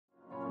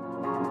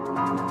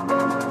Hey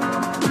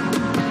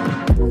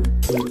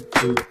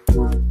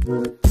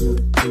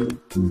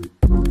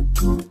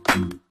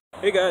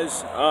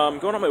guys, I'm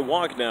going on my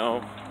walk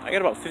now. I got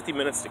about 50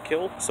 minutes to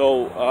kill,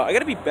 so I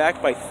gotta be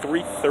back by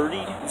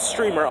 3:30. The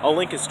streamer, I'll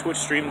link his Twitch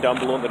stream down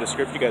below in the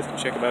description. You guys can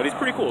check him out. He's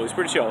pretty cool. He's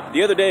pretty chill.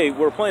 The other day, we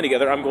were playing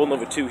together. I'm Golden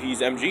Nova 2.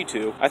 He's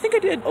MG2. I think I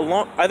did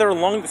either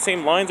along the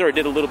same lines or I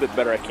did a little bit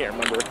better. I can't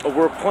remember. But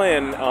we're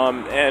playing,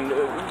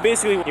 and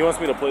basically he wants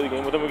me to play the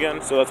game with him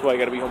again, so that's why I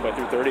gotta be home by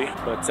 3:30.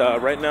 But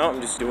right now,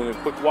 I'm just doing a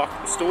quick walk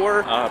to the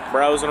store,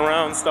 browsing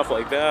around, stuff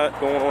like that,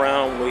 going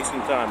around,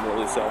 wasting time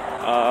really. So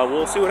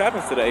we'll see what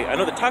happens today. I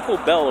know the Taco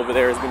Bell over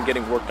there has been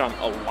getting worked on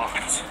a lot.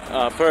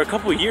 For a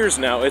couple of years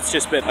now, it's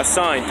just been a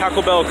sign,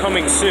 Taco Bell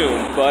coming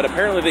soon, but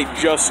apparently they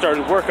just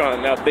started work on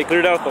it now. They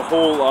cleared out the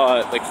whole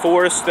like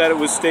forest that it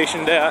was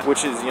stationed at,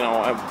 which is, you know,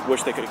 I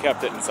wish they could have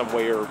kept it in some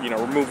way, or, you know,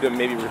 removed them,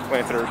 maybe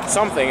replanted or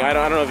something. I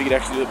don't know if you could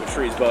actually do it with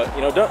trees, but,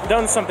 you know,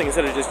 done something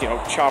instead of just, you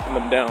know, chopping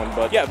them down.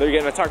 But yeah, they're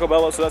getting a Taco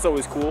Bell, so that's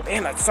always cool.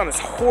 Man, that sun is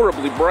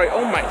horribly bright.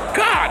 Oh my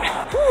God!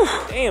 Whew.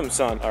 Damn,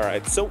 sun. All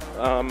right, so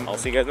I'll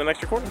see you guys in the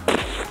next recording.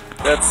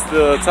 That's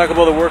the Taco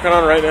Bell they're working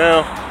on right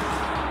now.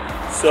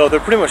 So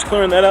they're pretty much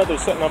clearing that out. They're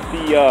setting up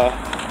the,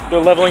 they're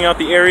leveling out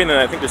the area, and then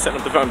I think they're setting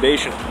up the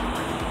foundation.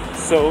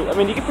 So, I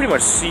mean, you can pretty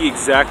much see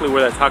exactly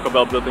where that Taco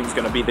Bell building is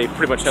going to be. They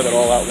pretty much have it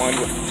all outlined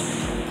with,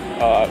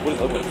 what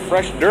is it, like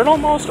fresh dirt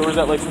almost? Or is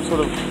that like some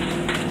sort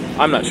of,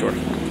 I'm not sure.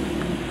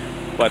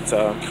 But,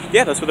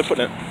 yeah, that's what they're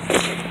putting it.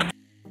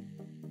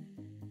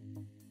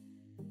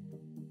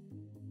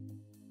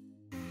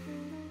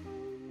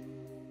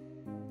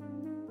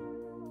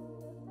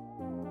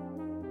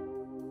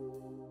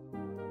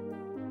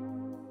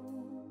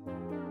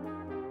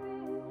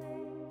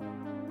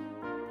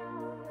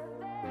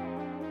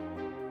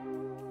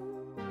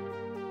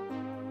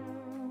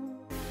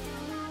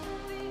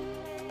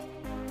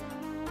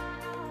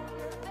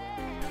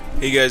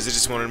 Hey guys, I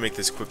just wanted to make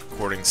this quick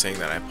recording saying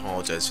that I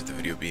apologize for the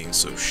video being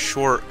so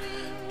short.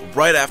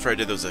 Right after I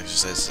did those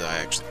exercises, I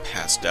actually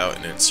passed out,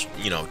 and it's,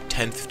 you know,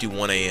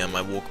 10:51 a.m.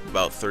 I woke up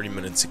about 30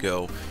 minutes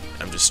ago.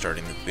 I'm just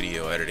starting the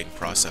video editing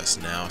process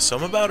now, so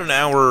I'm about an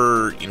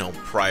hour, you know,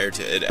 prior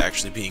to it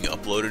actually being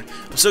uploaded.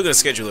 I'm still gonna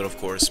schedule it, of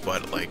course,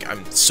 but like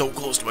I'm so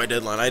close to my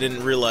deadline, I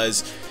didn't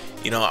realize,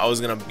 you know, I was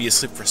gonna be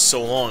asleep for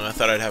so long. I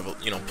thought I'd have,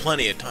 you know,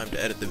 plenty of time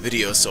to edit the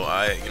video, so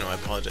I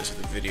apologize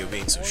for the video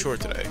being so short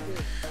today.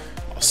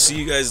 I'll see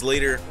you guys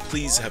later.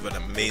 Please have an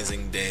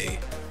amazing day.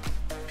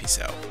 Peace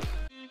out.